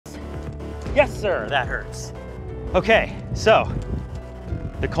Yes, sir, that hurts. Okay, so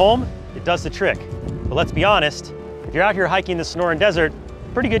the comb, it does the trick. But let's be honest, if you're out here hiking the Sonoran Desert,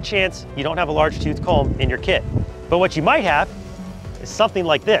 pretty good chance you don't have a large tooth comb in your kit. But what you might have is something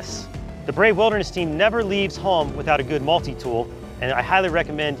like this. The Brave Wilderness team never leaves home without a good multi-tool, and I highly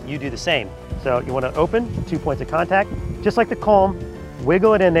recommend you do the same. So you want to open 2 points of contact, just like the comb,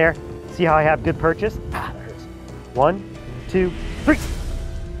 wiggle it in there. See how I have good purchase? Ah, that hurts. 1, 2, 3.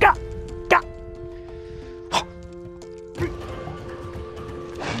 Ga! Ga!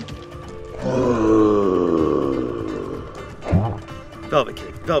 Velvet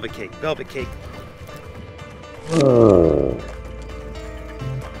cake, velvet cake, velvet cake.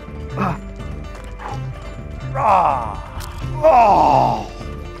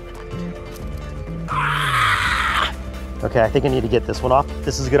 Okay, I think I need to get this one off.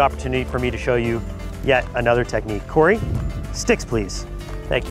 This is a good opportunity for me to show you yet another technique. Corey, sticks please.